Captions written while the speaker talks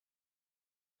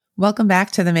Welcome back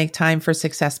to the Make Time for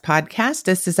Success podcast.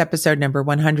 This is episode number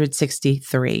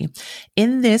 163.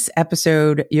 In this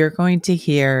episode, you're going to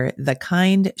hear the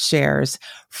kind shares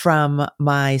from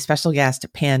my special guest,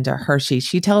 Panda Hershey.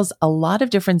 She tells a lot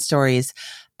of different stories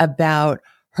about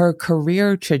her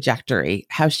career trajectory,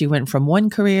 how she went from one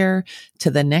career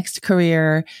to the next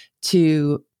career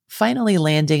to finally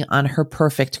landing on her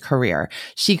perfect career.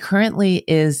 She currently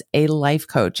is a life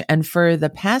coach. And for the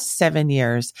past 7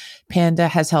 years, Panda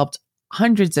has helped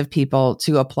hundreds of people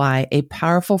to apply a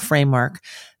powerful framework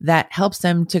that helps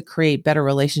them to create better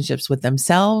relationships with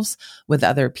themselves, with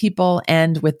other people,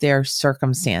 and with their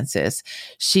circumstances.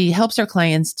 She helps her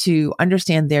clients to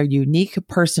understand their unique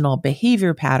personal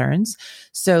behavior patterns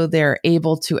so they're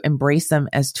able to embrace them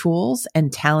as tools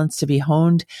and talents to be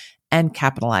honed and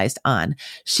capitalized on.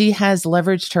 She has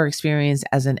leveraged her experience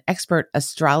as an expert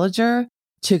astrologer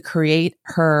to create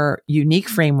her unique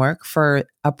framework for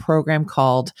a program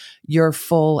called Your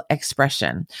Full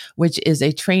Expression, which is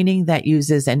a training that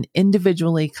uses an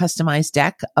individually customized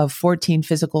deck of 14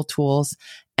 physical tools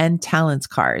and talents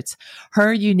cards.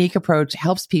 Her unique approach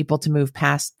helps people to move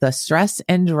past the stress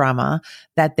and drama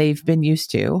that they've been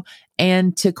used to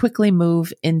and to quickly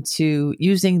move into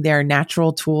using their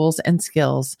natural tools and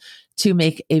skills to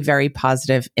make a very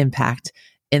positive impact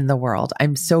in the world.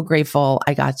 I'm so grateful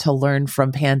I got to learn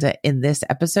from Panda in this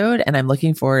episode, and I'm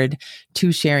looking forward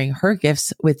to sharing her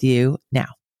gifts with you now.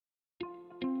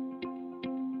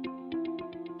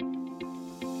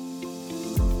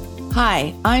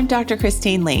 Hi, I'm Dr.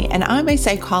 Christine Lee, and I'm a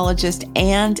psychologist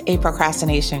and a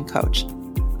procrastination coach.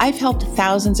 I've helped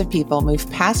thousands of people move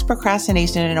past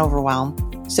procrastination and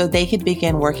overwhelm so they could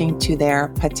begin working to their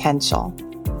potential.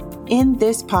 In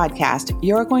this podcast,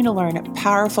 you're going to learn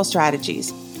powerful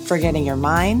strategies for getting your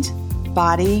mind,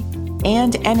 body,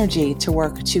 and energy to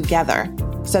work together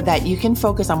so that you can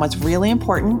focus on what's really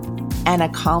important and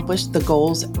accomplish the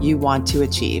goals you want to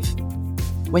achieve.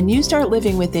 When you start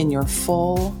living within your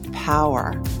full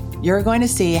power, you're going to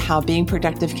see how being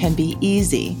productive can be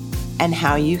easy and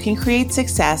how you can create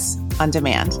success on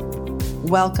demand.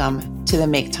 Welcome to the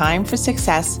Make Time for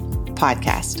Success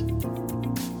podcast.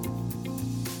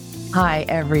 Hi,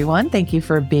 everyone. Thank you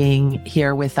for being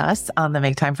here with us on the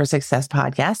Make Time for Success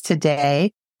podcast.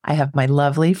 Today, I have my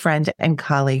lovely friend and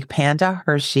colleague, Panda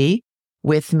Hershey,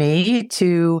 with me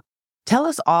to tell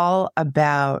us all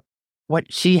about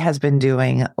what she has been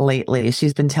doing lately.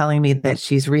 She's been telling me that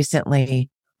she's recently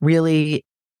really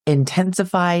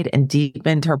intensified and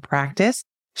deepened her practice.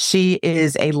 She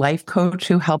is a life coach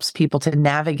who helps people to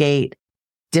navigate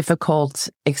difficult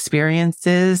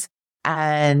experiences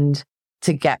and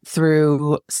to get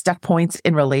through stuck points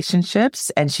in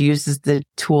relationships. And she uses the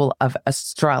tool of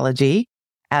astrology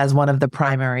as one of the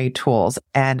primary tools.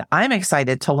 And I'm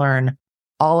excited to learn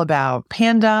all about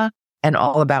Panda and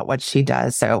all about what she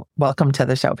does. So welcome to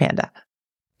the show, Panda.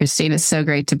 Christine, it's so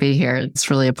great to be here.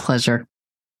 It's really a pleasure.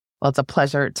 Well, it's a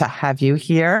pleasure to have you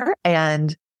here.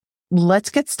 And let's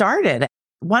get started.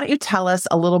 Why don't you tell us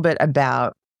a little bit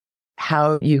about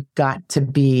how you got to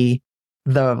be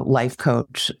the life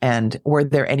coach, and were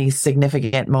there any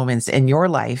significant moments in your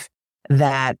life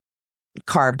that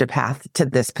carved a path to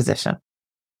this position?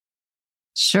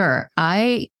 Sure.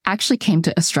 I actually came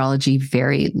to astrology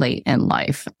very late in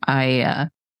life. I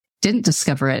didn't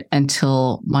discover it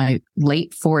until my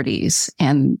late 40s.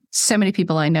 And so many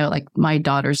people I know, like my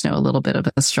daughters know a little bit of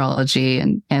astrology,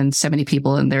 and so many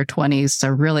people in their 20s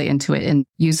are really into it and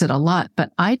use it a lot. But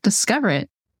I discovered it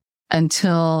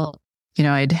until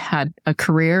I'd had a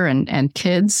career and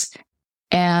kids,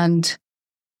 and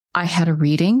I had a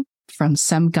reading from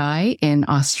some guy in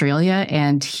Australia,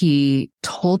 and he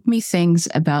told me things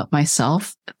about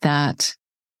myself that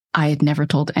I had never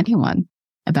told anyone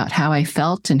about how I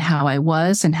felt and how I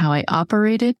was and how I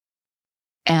operated.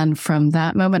 And from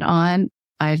that moment on,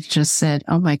 I just said,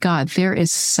 oh my God, there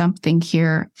is something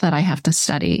here that I have to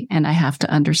study and I have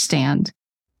to understand.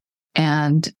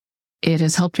 And it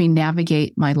has helped me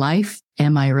navigate my life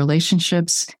and my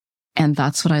relationships. And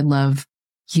that's what I love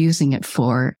using it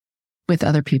for with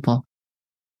other people.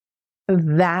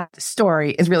 That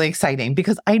story is really exciting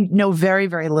because I know very,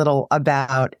 very little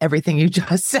about everything you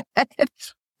just said.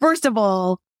 First of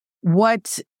all,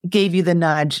 what gave you the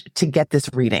nudge to get this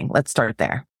reading? Let's start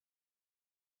there.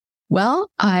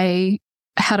 Well, I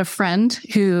had a friend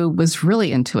who was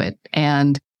really into it,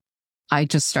 and I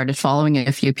just started following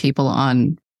a few people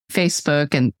on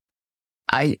Facebook, and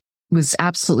I was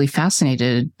absolutely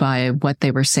fascinated by what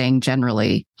they were saying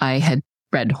generally. I had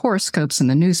read horoscopes in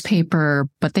the newspaper,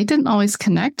 but they didn't always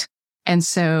connect. And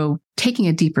so taking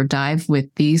a deeper dive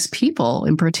with these people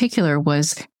in particular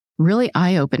was really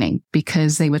eye-opening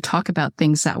because they would talk about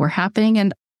things that were happening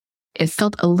and it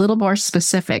felt a little more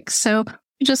specific. So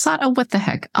I just thought, oh, what the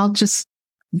heck? I'll just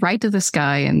write to this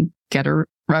guy and get a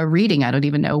reading. I don't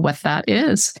even know what that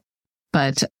is.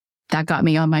 But that got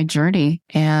me on my journey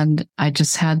and I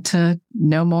just had to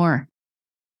know more.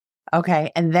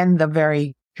 Okay. And then the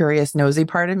very curious, nosy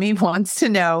part of me wants to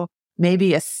know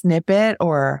maybe a snippet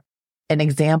or an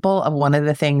example of one of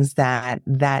the things that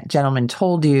that gentleman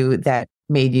told you that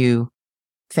made you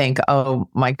think, oh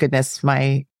my goodness,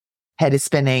 my head is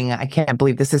spinning. I can't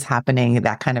believe this is happening.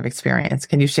 That kind of experience.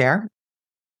 Can you share?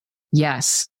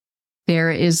 Yes.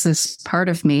 There is this part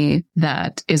of me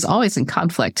that is always in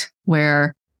conflict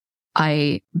where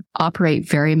I operate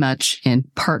very much in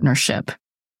partnership,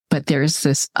 but there's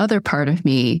this other part of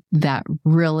me that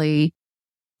really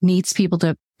needs people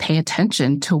to pay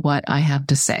attention to what I have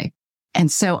to say. And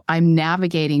so I'm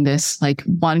navigating this, like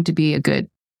wanting to be a good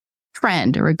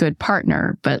friend or a good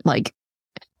partner, but like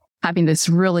having this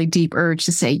really deep urge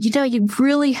to say, you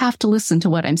really have to listen to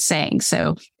what I'm saying.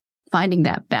 So finding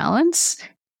that balance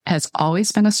has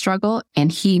always been a struggle,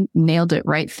 and he nailed it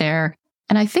right there.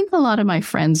 And I think a lot of my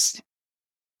friends,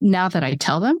 now that I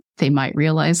tell them, they might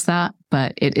realize that,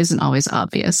 but it isn't always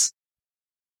obvious.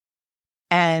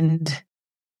 And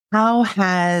how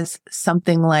has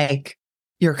something like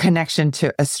your connection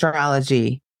to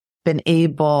astrology been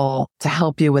able to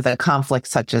help you with a conflict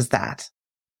such as that?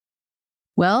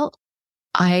 Well,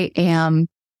 I can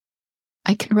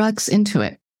relax into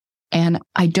it. And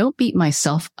I don't beat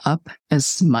myself up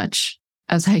as much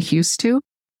as I used to.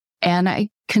 And I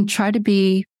can try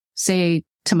to say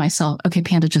to myself, okay,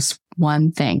 Panda, just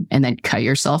one thing, and then cut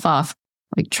yourself off.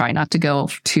 Like try not to go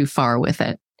too far with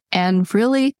it. And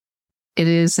really, it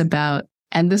is about,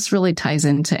 and this really ties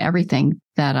into everything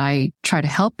that I try to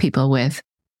help people with,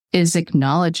 is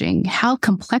acknowledging how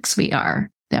complex we are,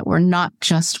 that we're not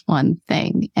just one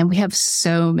thing. And we have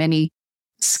so many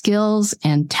skills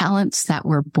and talents that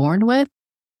we're born with.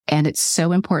 And it's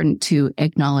so important to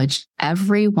acknowledge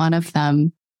every one of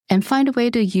them and find a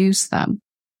way to use them.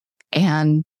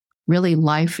 And really,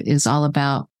 life is all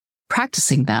about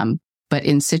practicing them, but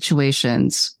in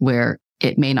situations where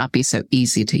it may not be so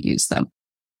easy to use them.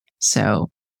 So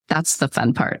that's the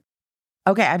fun part.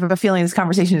 Okay. I have a feeling this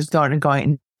conversation is going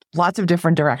in lots of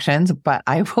different directions, but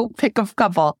I will pick a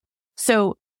couple.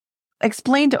 So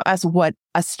explain to us what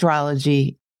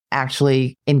astrology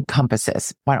actually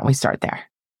encompasses. Why don't we start there?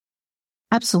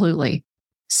 Absolutely.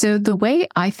 So the way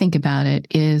I think about it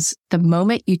is the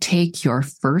moment you take your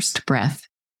first breath,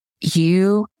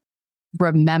 you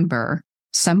remember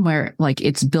somewhere, like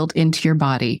it's built into your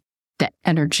body, the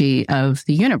energy of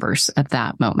the universe at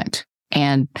that moment.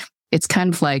 And it's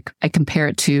kind of like, I compare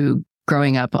it to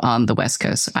growing up on the West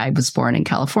Coast. I was born in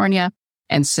California.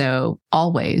 And so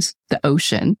always the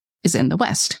ocean is in the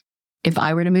West. If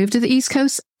I were to move to the East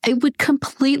Coast, I would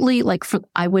completely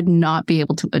I would not be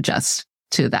able to adjust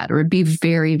to that. It would be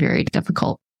very, very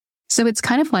difficult. So it's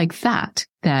kind of like that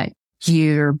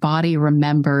your body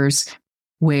remembers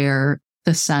where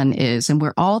the sun is and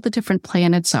where all the different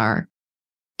planets are.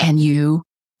 And you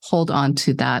hold on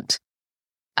to that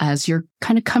as your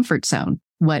kind of comfort zone,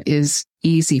 what is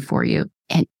easy for you.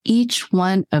 And each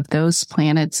one of those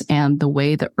planets and the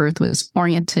way the earth was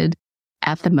oriented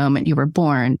at the moment you were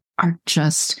born are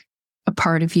just a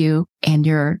part of you and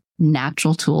your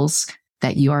natural tools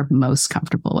that you are most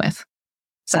comfortable with.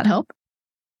 Does that help?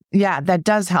 Yeah, that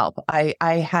does help. I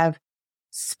have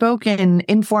spoken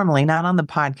informally, not on the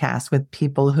podcast, with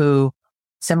people who,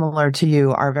 similar to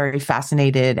you, are very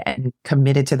fascinated and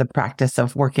committed to the practice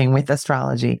of working with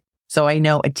astrology. So I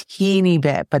know a teeny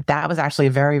bit, but that was actually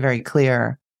very, very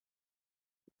clear.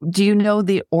 Do you know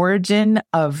the origin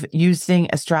of using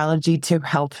astrology to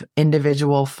help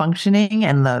individual functioning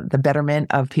and the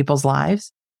betterment of people's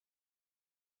lives?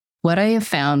 What I have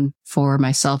found for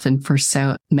myself and for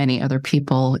so many other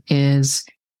people is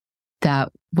that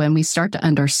when we start to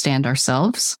understand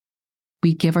ourselves,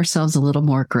 we give ourselves a little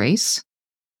more grace.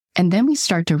 And then we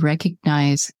start to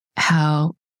recognize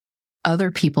how other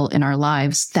people in our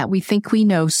lives that we think we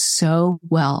know so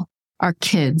well, our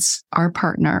kids, our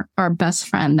partner, our best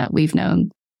friend that we've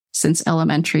known since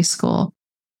elementary school,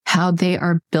 how they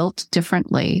are built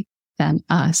differently than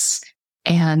us.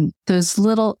 And those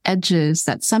little edges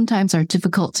that sometimes are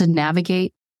difficult to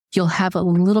navigate, you'll have a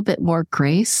little bit more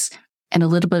grace and a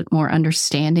little bit more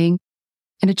understanding.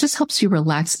 And it just helps you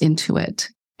relax into it.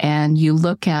 And you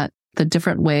look at the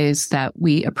different ways that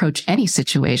we approach any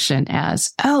situation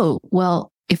as, oh,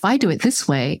 well, if I do it this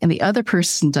way and the other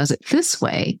person does it this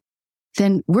way,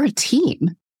 then we're a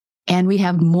team and we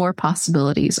have more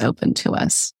possibilities open to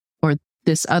us, or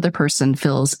this other person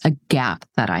fills a gap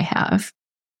that I have,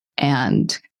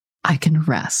 and I can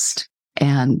rest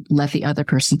and let the other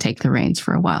person take the reins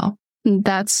for a while. And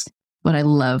that's what I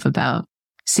love about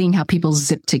seeing how people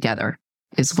zip together,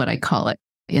 is what I call it,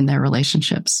 in their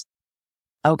relationships.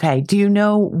 Okay. Do you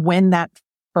know when that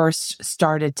first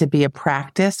started to be a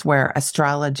practice where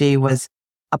astrology was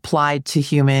applied to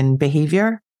human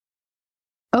behavior?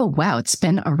 Oh, wow. It's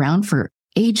been around for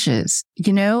ages.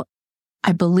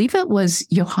 I believe it was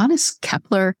Johannes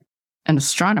Kepler, an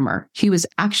astronomer. He was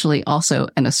actually also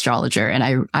an astrologer.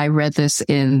 And I read this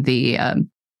in the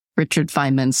Richard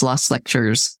Feynman's Lost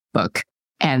Lectures book.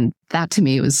 And that to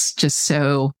me was just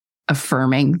so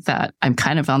affirming that I'm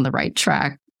kind of on the right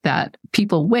track, that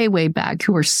people way, way back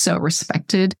who were so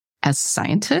respected as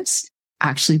scientists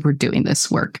actually were doing this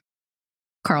work.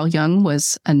 Carl Jung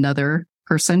was another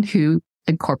person who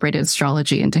incorporated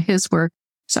astrology into his work.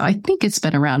 So I think it's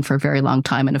been around for a very long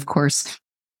time. And of course,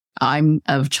 I'm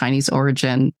of Chinese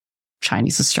origin.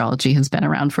 Chinese astrology has been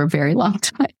around for a very long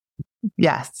time.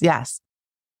 Yes, yes.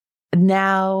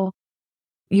 Now,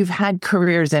 you've had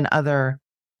careers in other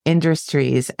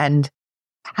industries, and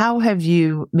how have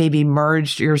you maybe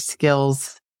merged your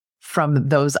skills from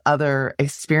those other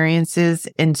experiences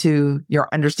into your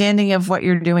understanding of what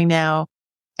you're doing now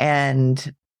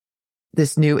and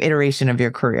this new iteration of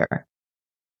your career?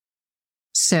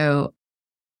 So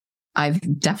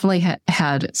I've definitely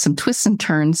had some twists and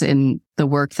turns in the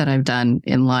work that I've done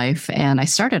in life. And I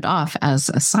started off as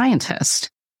a scientist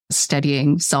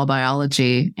studying cell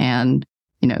biology and,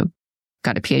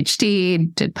 got a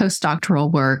PhD, did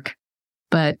postdoctoral work,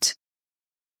 but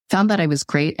found that I was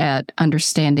great at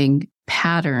understanding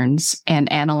patterns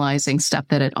and analyzing stuff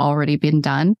that had already been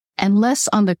done, and less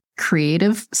on the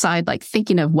creative side, like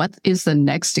thinking of what is the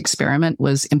next experiment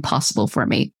was impossible for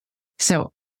me.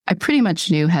 So I pretty much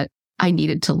knew I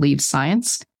needed to leave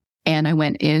science, and I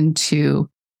went into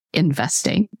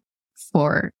investing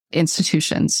for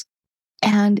institutions.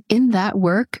 And in that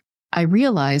work, I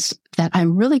realized that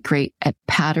I'm really great at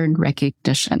pattern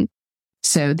recognition.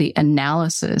 So the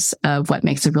analysis of what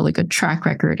makes a really good track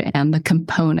record and the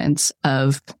components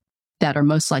of that are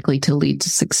most likely to lead to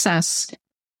success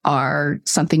are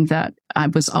something that I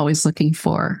was always looking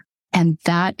for. And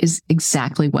that is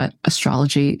exactly what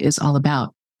astrology is all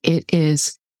about. It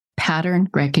is pattern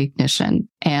recognition.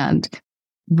 And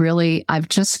really, I've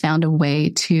just found a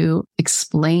way to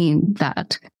explain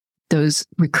that those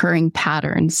recurring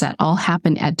patterns that all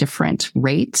happen at different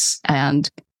rates and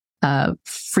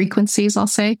frequencies, I'll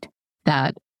say,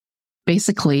 that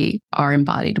basically are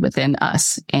embodied within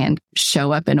us and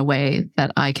show up in a way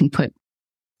that I can put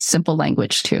simple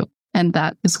language to. And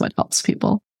that is what helps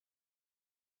people.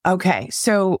 Okay.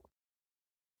 So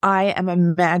I am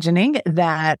imagining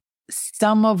that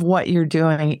some of what you're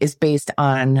doing is based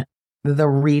on the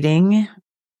reading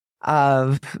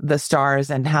of the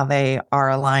stars and how they are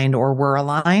aligned or were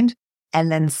aligned.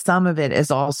 And then some of it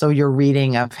is also your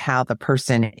reading of how the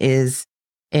person is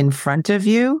in front of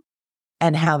you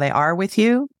and how they are with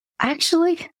you.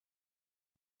 Actually,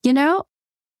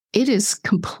 it is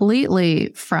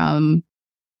completely from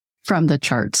the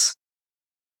charts.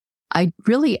 I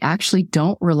really actually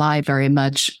don't rely very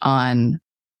much on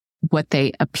what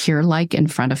they appear like in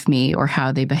front of me or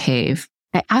how they behave.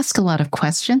 I ask a lot of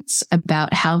questions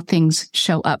about how things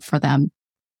show up for them.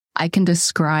 I can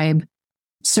describe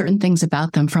certain things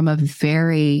about them from a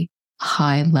very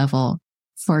high level.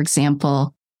 For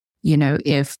example,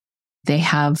 if they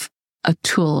have a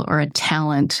tool or a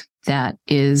talent that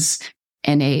is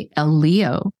in a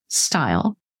Leo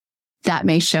style, that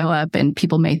may show up and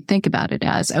people may think about it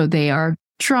as, oh, they are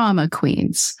drama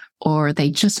queens, or they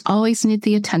just always need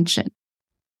the attention.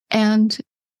 And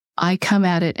I come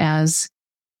at it as,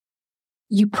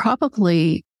 you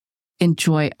probably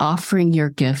enjoy offering your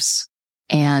gifts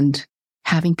and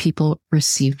having people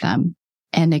receive them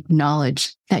and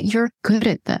acknowledge that you're good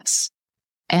at this.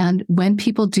 And when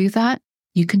people do that,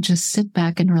 you can just sit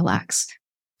back and relax.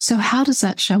 So how does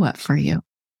that show up for you?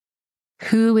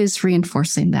 Who is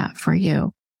reinforcing that for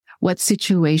you? What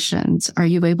situations are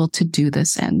you able to do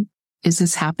this in? Is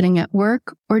this happening at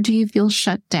work, or do you feel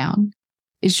shut down?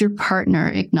 Is your partner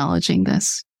acknowledging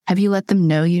this? Have you let them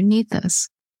know you need this?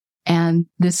 And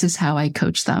this is how I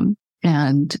coach them.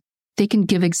 And they can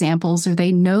give examples, or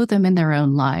they know them in their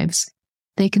own lives.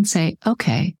 They can say,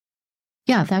 okay,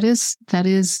 yeah, that is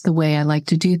the way I like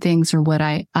to do things, or what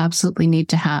I absolutely need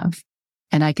to have.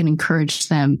 And I can encourage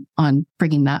them on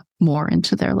bringing that more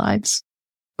into their lives,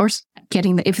 or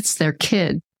if it's their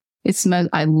kid.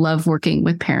 I love working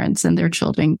with parents and their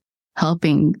children,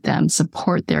 helping them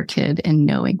support their kid and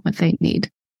knowing what they need.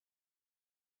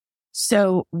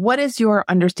 So what is your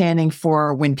understanding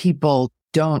for when people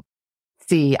don't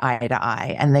see eye to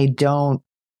eye and they don't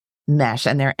mesh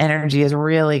and their energy is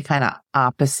really kind of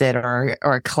opposite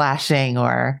or clashing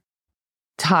or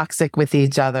toxic with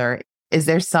each other? Is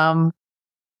there some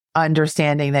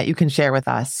understanding that you can share with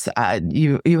us?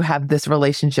 You have this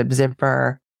relationship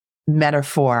zipper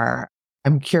metaphor.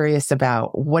 I'm curious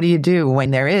about, what do you do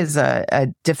when there is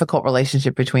a difficult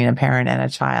relationship between a parent and a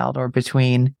child, or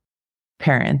between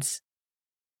parents?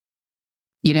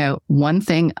 One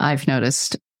thing I've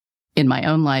noticed in my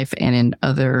own life and in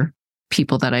other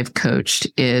people that I've coached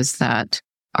is that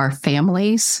our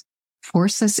families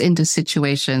force us into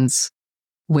situations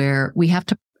where we have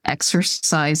to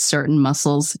exercise certain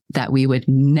muscles that we would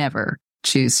never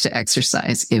choose to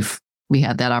exercise if we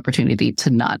had that opportunity to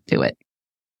not do it.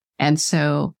 And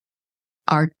so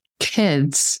our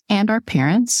kids and our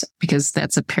parents, because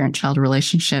that's a parent-child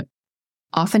relationship,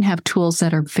 often have tools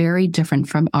that are very different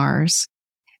from ours.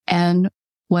 And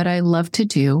what I love to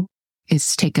do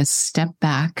is take a step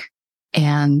back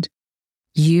and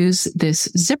use this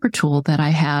zipper tool that I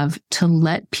have to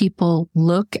let people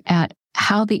look at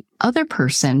how the other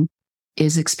person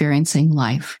is experiencing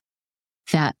life,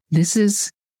 that this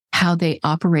is how they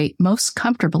operate most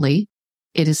comfortably.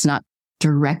 It is not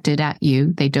directed at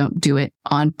you. They don't do it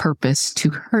on purpose to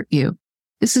hurt you.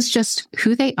 This is just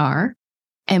who they are.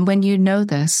 And when you know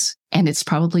this, and it's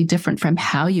probably different from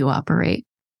how you operate,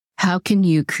 how can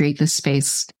you create the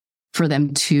space for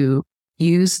them to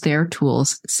use their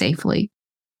tools safely?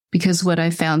 Because what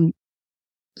I found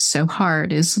so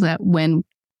hard is that when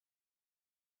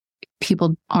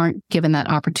people aren't given that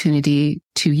opportunity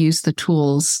to use the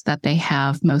tools that they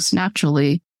have most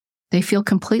naturally, they feel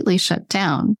completely shut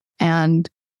down and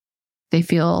they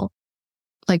feel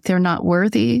like they're not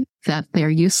worthy, that they're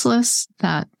useless,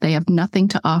 that they have nothing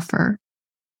to offer.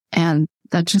 And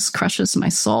that just crushes my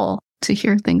soul to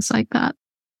hear things like that.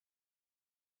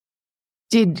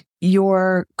 Did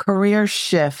your career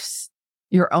shifts,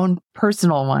 your own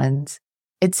personal ones,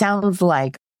 it sounds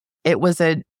like it was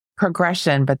a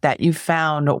progression, but that you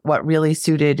found what really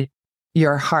suited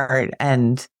your heart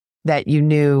and that you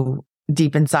knew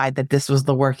deep inside that this was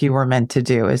the work you were meant to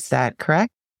do. Is that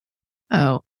correct?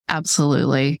 Oh,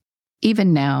 absolutely.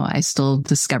 Even now, I still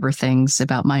discover things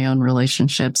about my own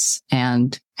relationships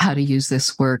and how to use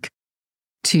this work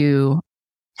to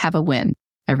have a win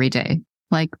every day.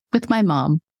 Like with my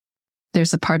mom,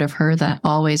 there's a part of her that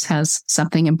always has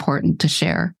something important to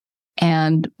share.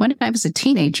 And when I was a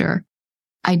teenager,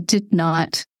 I did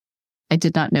not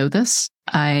know this.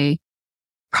 I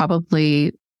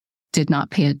probably did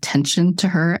not pay attention to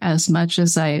her as much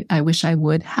as I wish I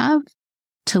would have,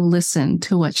 to listen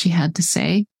to what she had to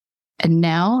say. And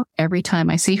now every time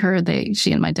I see her,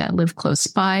 she and my dad live close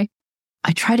by.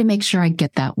 I try to make sure I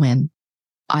get that win.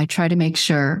 I try to make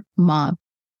sure, Mom,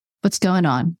 what's going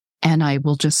on? And I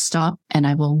will just stop and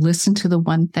I will listen to the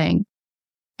one thing.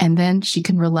 And then she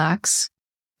can relax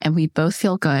and we both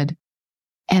feel good.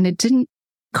 And it didn't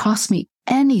cost me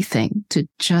anything to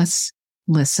just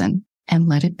listen and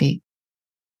let it be.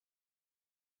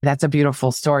 That's a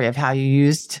beautiful story of how you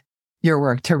used your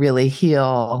work to really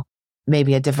heal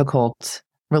maybe a difficult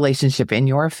relationship in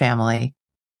your family.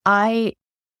 I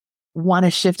want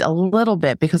to shift a little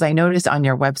bit because I noticed on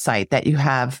your website that you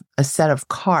have a set of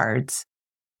cards,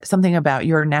 something about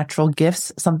your natural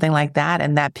gifts, something like that.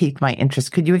 And that piqued my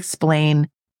interest. Could you explain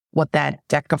what that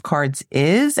deck of cards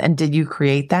is? And did you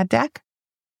create that deck?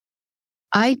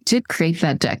 I did create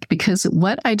that deck because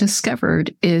what I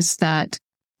discovered is that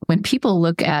when people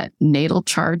look at natal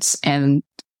charts and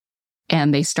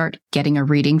they start getting a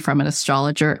reading from an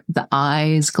astrologer, the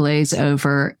eyes glaze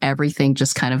over, everything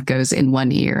just kind of goes in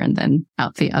one ear and then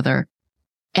out the other.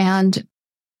 And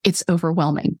it's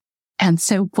overwhelming. And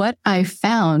so what I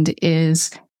found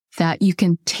is that you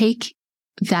can take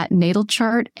that natal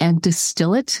chart and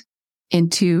distill it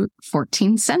into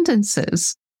 14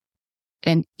 sentences.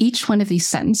 And each one of these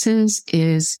sentences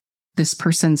is this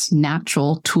person's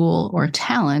natural tool or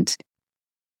talent.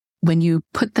 When you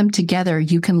put them together,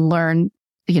 you can learn,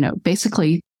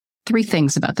 basically 3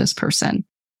 things about this person.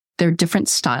 They're different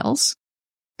styles.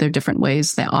 They're different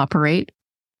ways they operate,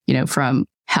 from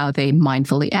how they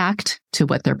mindfully act to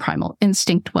what their primal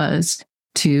instinct was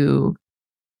to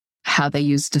how they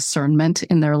use discernment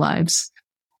in their lives.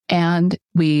 And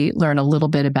we learn a little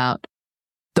bit about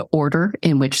the order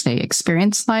in which they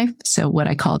experience life. So what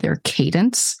I call their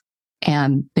cadence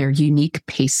and their unique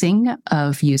pacing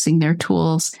of using their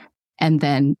tools, and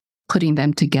then putting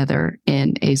them together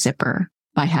in a zipper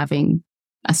by having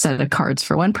a set of cards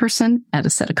for one person and a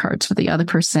set of cards for the other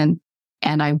person.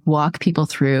 And I walk people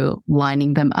through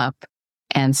lining them up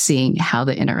and seeing how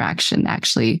the interaction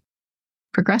actually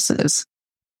progresses.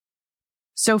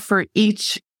 So for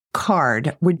each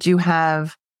card, would you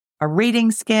have a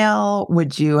rating scale?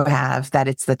 Would you have that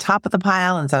it's the top of the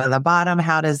pile instead of the bottom?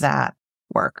 How does that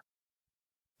work?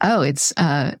 Oh, it's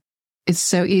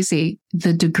so easy.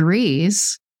 The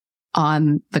degrees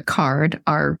on the card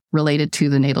are related to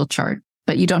the natal chart,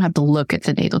 but you don't have to look at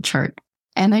the natal chart.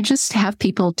 And I just have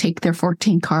people take their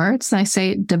 14 cards and I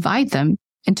say, divide them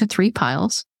into 3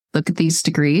 piles. Look at these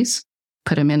degrees,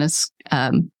 put them in a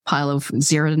pile of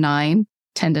 0 to 9,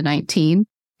 10 to 19,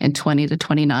 and 20 to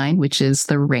 29, which is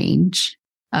the range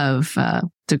of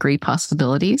degree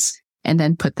possibilities, and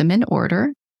then put them in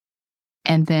order,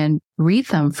 and then read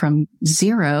them from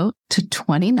 0 to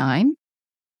 29.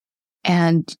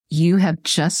 And you have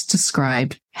just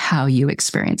described how you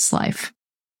experience life.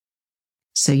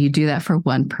 So you do that for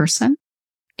one person,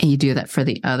 and you do that for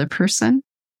the other person,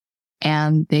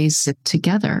 and they zip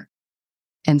together.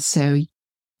 And so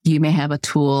you may have a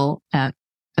tool at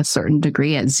a certain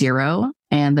degree at 0,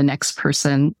 and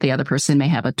the other person may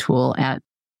have a tool at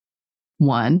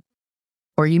 1,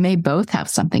 or you may both have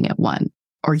something at 1,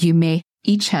 or you may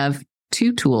each have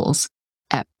 2 tools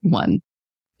at 1,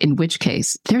 in which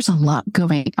case there's a lot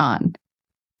going on.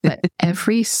 But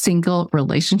every single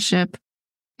relationship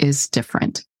is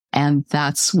different. And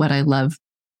that's what I love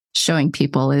showing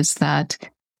people, is that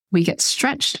we get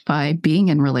stretched by being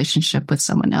in relationship with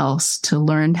someone else to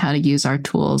learn how to use our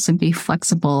tools and be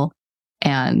flexible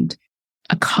and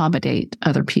accommodate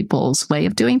other people's way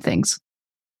of doing things.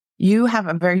 You have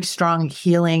a very strong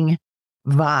healing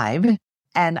vibe.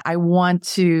 And I want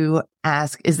to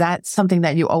ask, is that something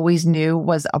that you always knew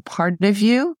was a part of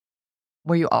you?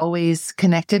 Were you always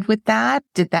connected with that?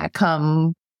 Did that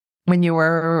come when you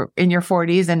were in your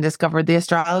 40s and discovered the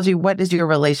astrology? What is your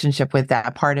relationship with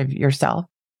that part of yourself?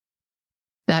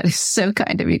 That is so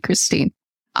kind of you, Christine.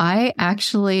 I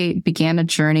actually began a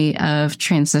journey of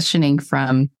transitioning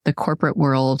from the corporate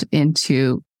world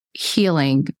into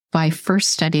healing by first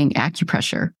studying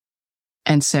acupressure.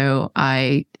 And so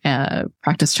I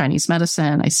practice Chinese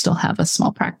medicine. I still have a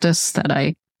small practice that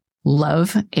I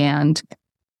love. And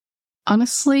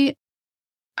honestly,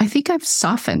 I think I've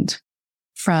softened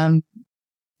from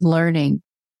learning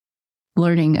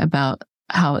about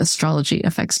how astrology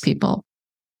affects people.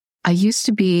 I used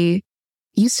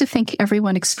to think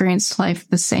everyone experienced life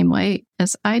the same way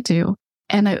as I do.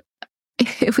 And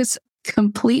it was a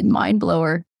complete mind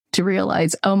blower to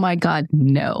realize, oh my God,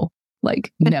 no,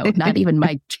 not even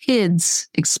my kids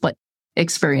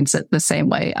experience it the same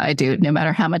way I do. No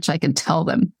matter how much I can tell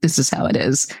them this is how it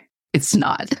is, it's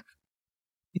not.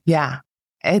 Yeah.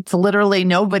 It's literally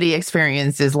nobody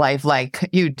experiences life like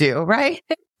you do, right?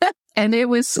 And it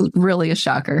was really a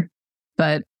shocker.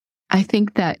 But I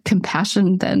think that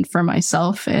compassion then for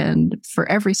myself and for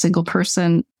every single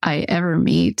person I ever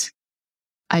meet,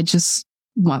 I just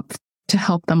want to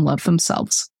help them love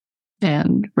themselves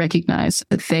and recognize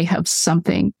that they have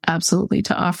something absolutely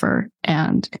to offer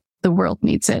and the world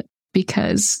needs it,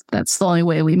 because that's the only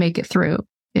way we make it through,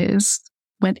 is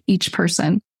when each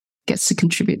person gets to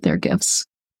contribute their gifts.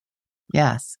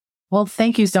 Yes. Well,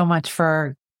 thank you so much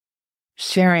for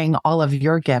sharing all of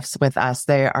your gifts with us.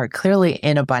 They are clearly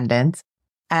in abundance.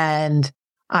 And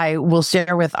I will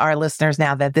share with our listeners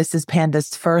now that this is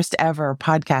Panda's first ever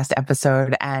podcast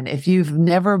episode. And if you've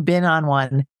never been on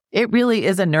one, it really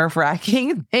is a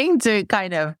nerve-wracking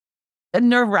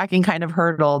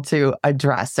hurdle to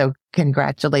address. So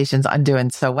congratulations on doing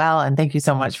so well. And thank you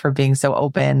so much for being so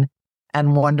open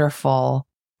and wonderful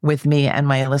with me and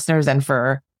my listeners, and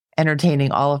for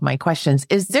entertaining all of my questions.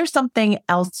 Is there something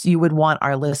else you would want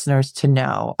our listeners to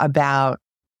know about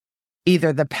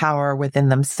either the power within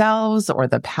themselves or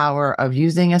the power of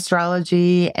using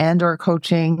astrology and or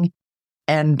coaching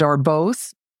and or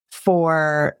both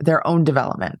for their own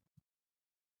development?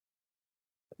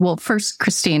 Well, first,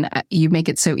 Christine, you make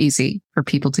it so easy for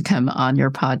people to come on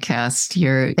your podcast.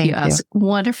 You ask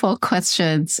wonderful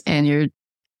questions, and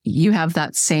you have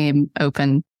that same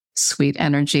open, sweet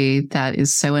energy that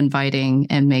is so inviting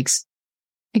and makes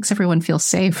everyone feel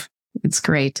safe. It's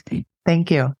great.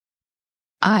 Thank you.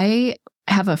 I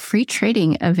have a free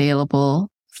training available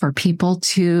for people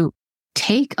to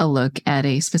take a look at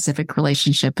a specific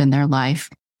relationship in their life.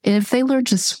 If they learn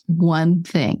just one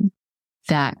thing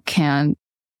that can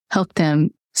help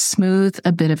them smooth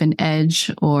a bit of an edge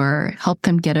or help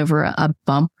them get over a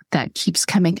bump that keeps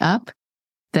coming up,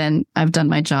 then I've done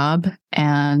my job.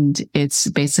 And it's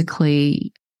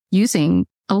basically using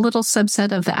a little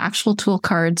subset of the actual tool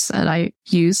cards that I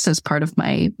use as part of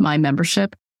my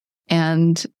membership,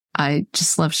 and I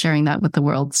just love sharing that with the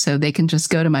world. So they can just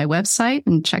go to my website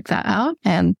and check that out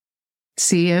and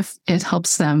see if it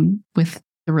helps them with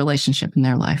the relationship in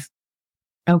their life.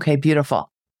 Okay, beautiful.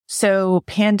 So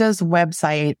Panda's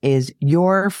website is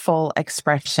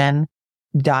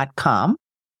yourfullexpression.com.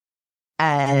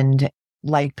 And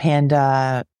like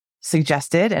Panda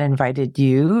suggested and invited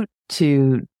you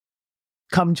to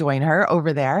come join her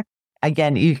over there.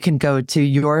 Again, you can go to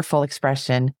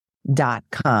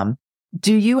yourfullexpression.com.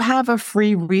 Do you have a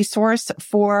free resource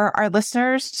for our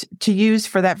listeners to use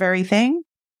for that very thing?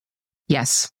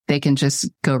 Yes, they can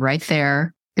just go right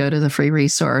there, go to the free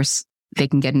resource. They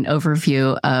can get an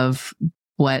overview of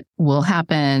what will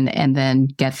happen and then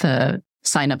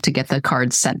sign up to get the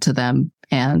cards sent to them.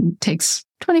 And it takes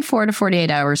 24 to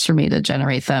 48 hours for me to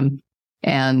generate them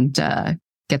and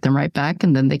get them right back.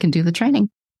 And then they can do the training.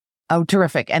 Oh,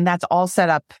 terrific. And that's all set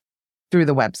up through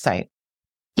the website.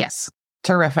 Yes.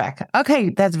 Terrific.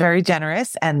 Okay. That's very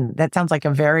generous. And that sounds like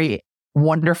a very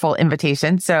wonderful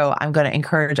invitation. So I'm going to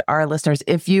encourage our listeners,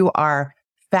 if you are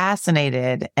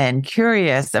fascinated and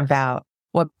curious about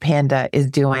what Panda is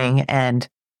doing and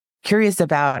curious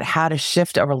about how to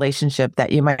shift a relationship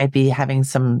that you might be having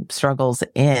some struggles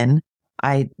in,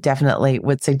 I definitely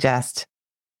would suggest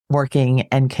working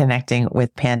and connecting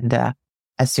with Panda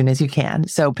as soon as you can.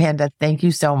 So Panda, thank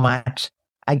you so much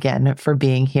again for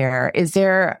being here. Is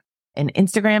there an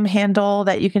Instagram handle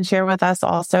that you can share with us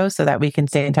also so that we can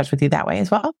stay in touch with you that way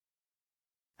as well?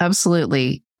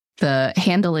 Absolutely. The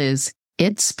handle is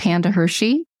It's Panda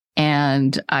Hershey.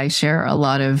 And I share a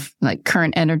lot of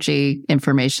current energy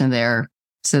information there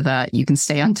so that you can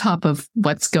stay on top of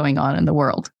what's going on in the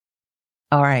world.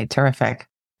 All right. Terrific.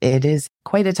 It is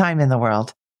quite a time in the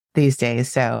world these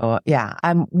days. So yeah,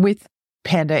 I'm with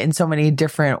Panda in so many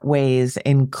different ways,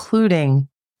 including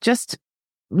just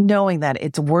knowing that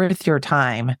it's worth your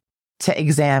time to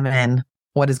examine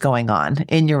what is going on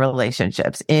in your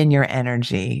relationships, in your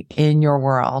energy, in your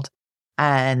world,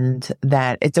 and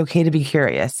that it's okay to be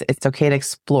curious. It's okay to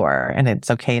explore, and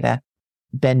it's okay to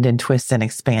bend and twist and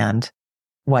expand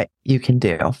what you can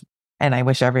do. And I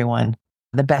wish everyone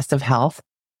the best of health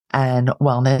and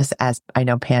wellness, as I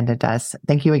know Panda does.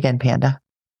 Thank you again, Panda.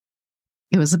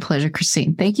 It was a pleasure,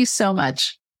 Christine. Thank you so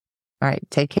much. All right.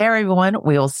 Take care, everyone.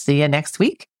 We will see you next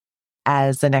week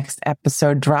as the next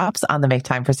episode drops on the Make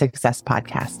Time for Success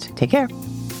podcast. Take care.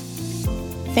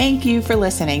 Thank you for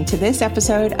listening to this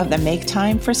episode of the Make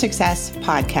Time for Success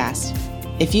podcast.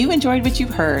 If you enjoyed what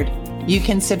you've heard, you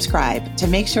can subscribe to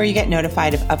make sure you get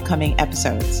notified of upcoming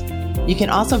episodes. You can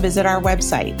also visit our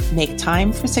website,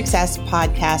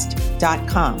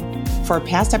 maketimeforsuccesspodcast.com, for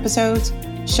past episodes,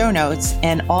 show notes,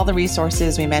 and all the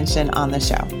resources we mention on the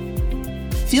show.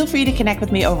 Feel free to connect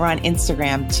with me over on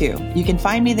Instagram too. You can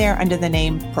find me there under the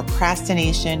name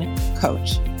Procrastination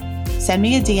Coach. Send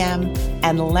me a DM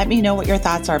and let me know what your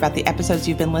thoughts are about the episodes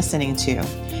you've been listening to.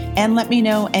 And let me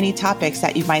know any topics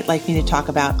that you might like me to talk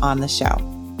about on the show.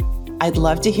 I'd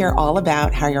love to hear all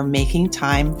about how you're making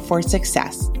time for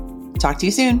success. Talk to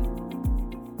you soon.